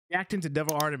Reacting to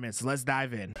Devil Ornaments. Let's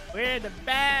dive in. Where the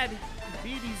bad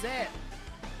beauties at?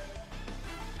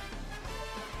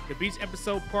 The Beach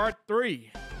episode part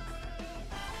 3.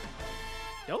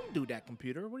 Don't do that,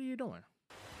 computer. What are you doing?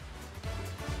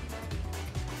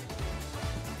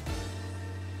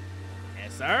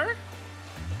 Yes, sir.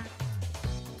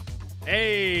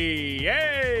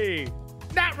 Hey.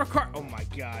 Not record. Oh my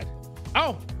God.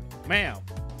 Oh, ma'am.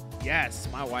 Yes,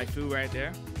 my waifu right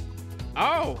there.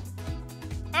 Oh.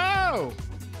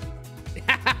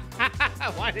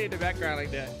 Why they in the background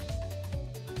like that?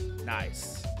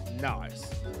 Nice.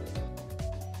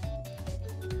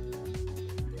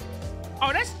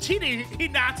 Oh, that's cheating.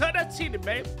 Hinata, that's cheating,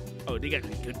 babe. Oh, they got to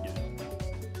be good, dude.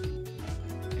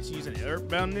 And she's using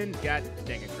earthbounding. God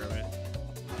dang it, Kermit.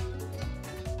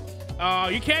 Oh,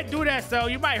 you can't do that, Cell.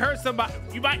 You might hurt somebody.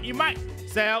 You might,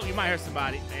 Cell. You might hurt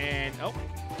somebody. And oh,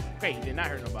 okay, he did not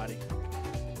hurt nobody.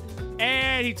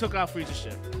 And he took out Frieza's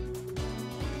ship.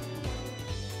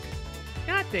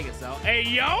 God dang it, Cell. Hey,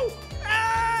 yo!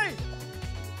 Hey!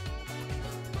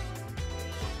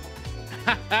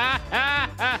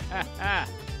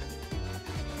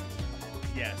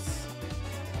 Yes.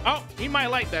 Oh, he might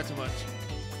like that too much.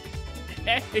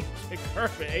 Hey,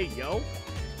 perfect. Hey, yo.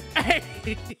 Hey,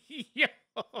 yo.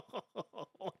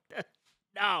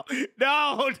 No,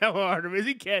 Artemis.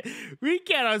 We can't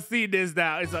unsee this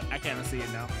now. I can't unsee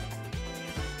it now.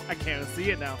 I can't unsee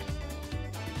it now.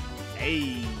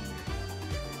 Hey.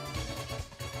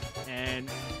 And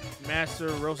Master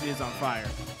Roshi is on fire.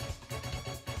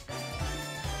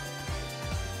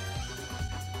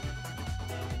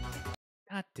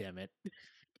 God damn it.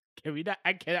 Can we not?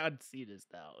 I can't unsee this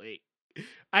now. Wait.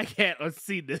 I can't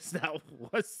unsee this now.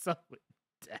 What's up with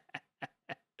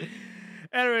that?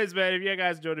 Anyways, man, if you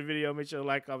guys enjoyed the video, make sure to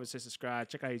like, comment, share, subscribe.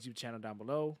 Check out his YouTube channel down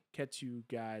below. Catch you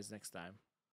guys next time.